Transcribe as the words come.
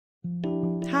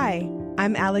Hi,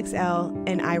 I'm Alex Elle,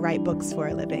 and I write books for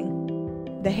a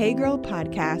living. The Hey Girl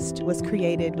podcast was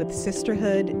created with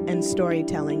sisterhood and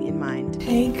storytelling in mind.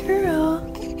 Hey girl.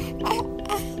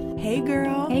 Hey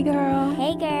girl. Hey girl.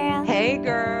 Hey girl. Hey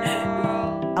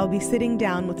girl. I'll be sitting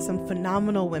down with some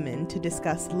phenomenal women to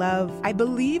discuss love. I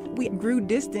believe we grew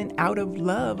distant out of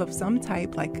love of some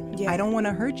type, I don't want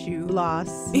to hurt you.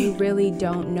 Loss. You really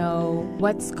don't know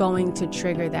what's going to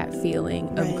trigger that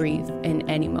feeling of grief in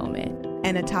any moment.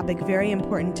 And a topic very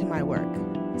important to my work,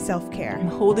 self-care. I'm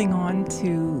holding on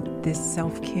to this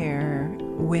self-care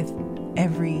with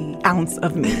every ounce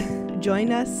of me.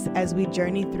 Join us as we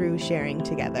journey through sharing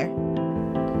together.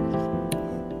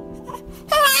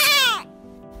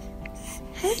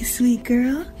 Hey, sweet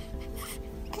girl.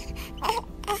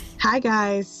 Hi,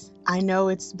 guys. I know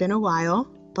it's been a while,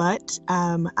 but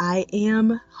I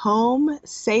am home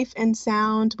safe and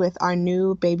sound with our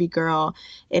new baby girl.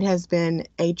 It has been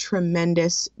a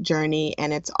tremendous journey,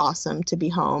 and it's awesome to be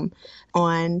home.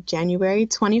 On January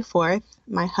 24th,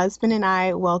 my husband and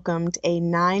I welcomed a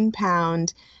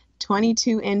 9-pound,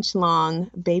 22-inch long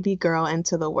baby girl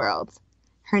into the world.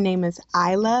 Her name is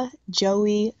Isla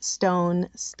Joey Stone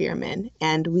Spearman,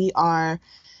 and we are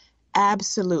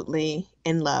absolutely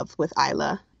in love with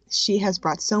Isla. She has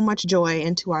brought so much joy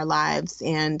into our lives,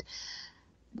 and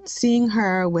seeing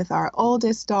her with our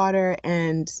oldest daughter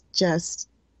and just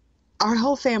our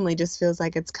whole family just feels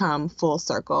like it's come full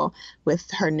circle with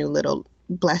her new little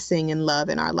blessing and love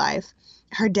in our life.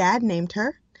 Her dad named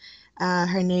her.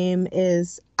 Her name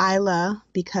is Isla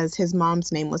because his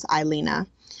mom's name was Eilina.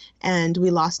 And we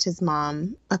lost his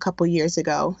mom a couple years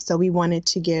ago. So we wanted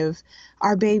to give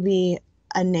our baby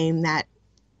a name that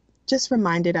just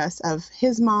reminded us of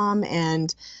his mom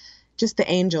and just the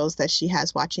angels that she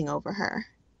has watching over her.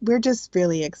 We're just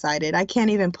really excited. I can't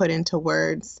even put into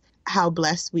words how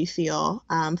blessed we feel.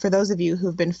 For those of you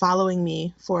who've been following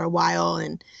me for a while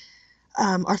and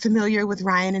are familiar with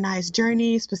Ryan and I's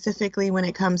journey, specifically when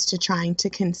it comes to trying to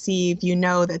conceive, you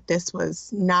know that this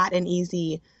was not an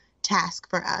easy task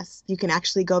for us. You can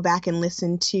actually go back and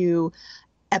listen to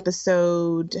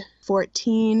episode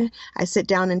 14. I sit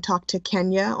down and talk to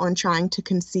Kenya on trying to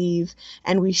conceive,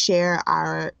 and we share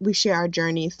our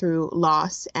journey through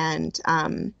loss and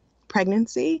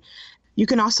pregnancy. You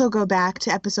can also go back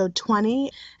to episode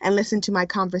 20 and listen to my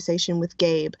conversation with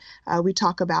Gabe. We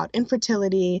talk about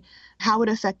infertility, how it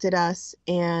affected us,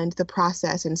 and the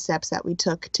process and steps that we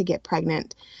took to get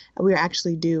pregnant. We were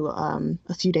actually due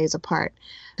a few days apart.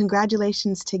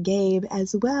 Congratulations to Gabe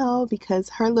as well, because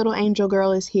her little angel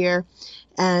girl is here,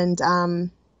 and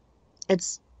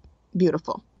it's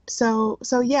beautiful. So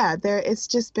yeah,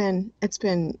 it's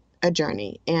been a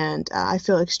journey, and I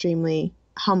feel extremely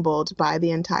humbled by the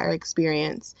entire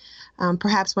experience.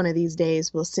 Perhaps one of these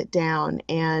days we'll sit down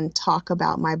and talk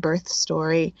about my birth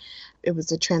story. It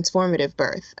was a transformative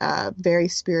birth, a very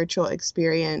spiritual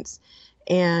experience,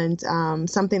 and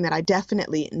something that I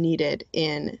definitely needed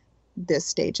in this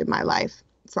stage of my life.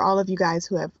 For all of you guys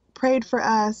who have prayed for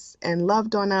us and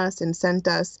loved on us and sent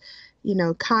us,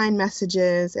 kind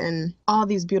messages and all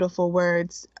these beautiful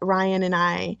words, Ryan and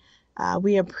I,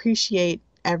 we appreciate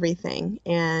everything,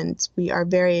 and we are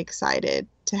very excited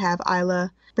to have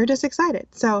Isla. We're just excited.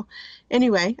 So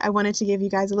anyway, I wanted to give you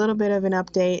guys a little bit of an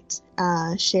update,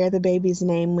 share the baby's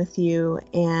name with you,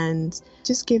 and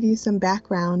just give you some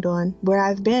background on where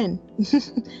I've been.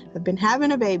 I've been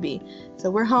having a baby. So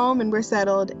we're home and we're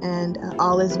settled, and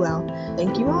all is well.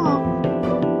 Thank you all.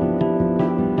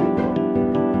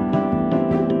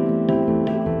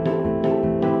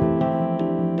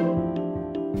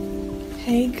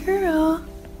 Hey girl.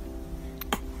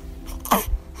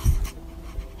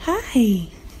 Hi.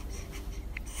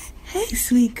 Hey,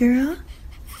 sweet girl.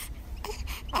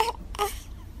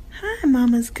 Hi,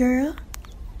 mama's girl.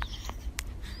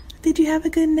 Did you have a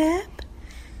good nap?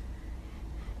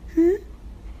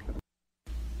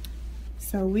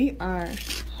 So we are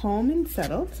home and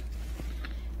settled.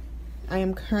 I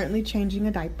am currently changing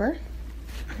a diaper,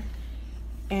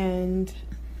 and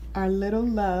our little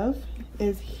love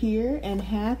is here and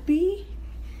happy.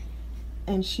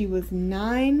 And she was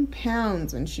 9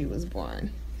 pounds when she was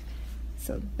born.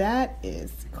 So that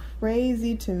is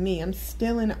crazy to me. I'm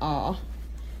still in awe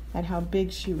at how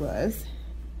big she was.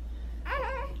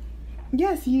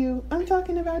 Yes, you. I'm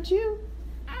talking about you.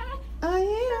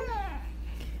 I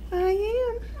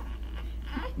am.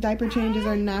 Diaper changes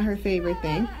are not her favorite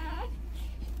thing.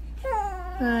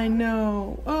 I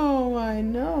know. Oh, I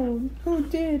know. Who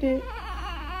did it?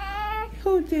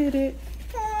 Who did it?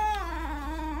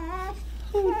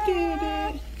 Who did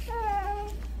it?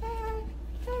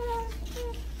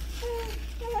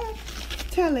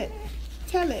 Tell it.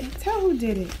 Tell it. Tell who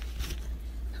did it.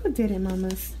 Who did it,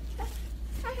 mamas?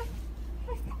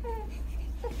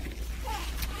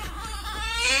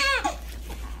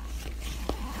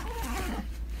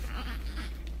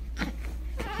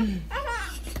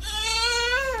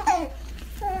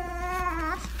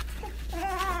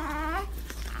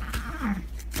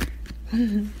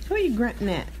 Who are you grunting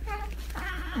at?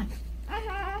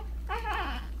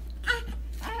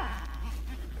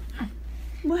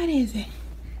 What is it?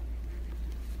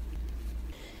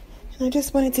 And I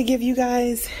just wanted to give you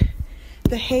guys,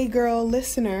 the Hey Girl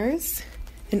listeners,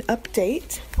 an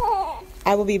update.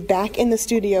 I will be back in the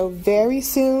studio very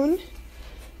soon,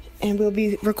 and we'll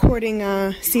be recording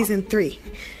season 3.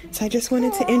 So I just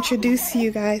wanted to introduce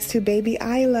you guys to baby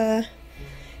Isla,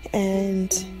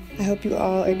 and I hope you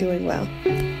all are doing well.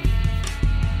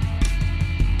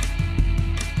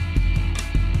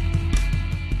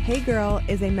 Hey Girl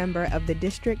is a member of the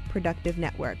District Productive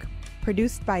Network,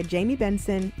 produced by Jamie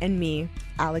Benson and me,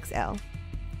 Alex Elle.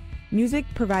 Music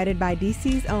provided by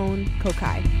DC's own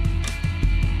Kokai.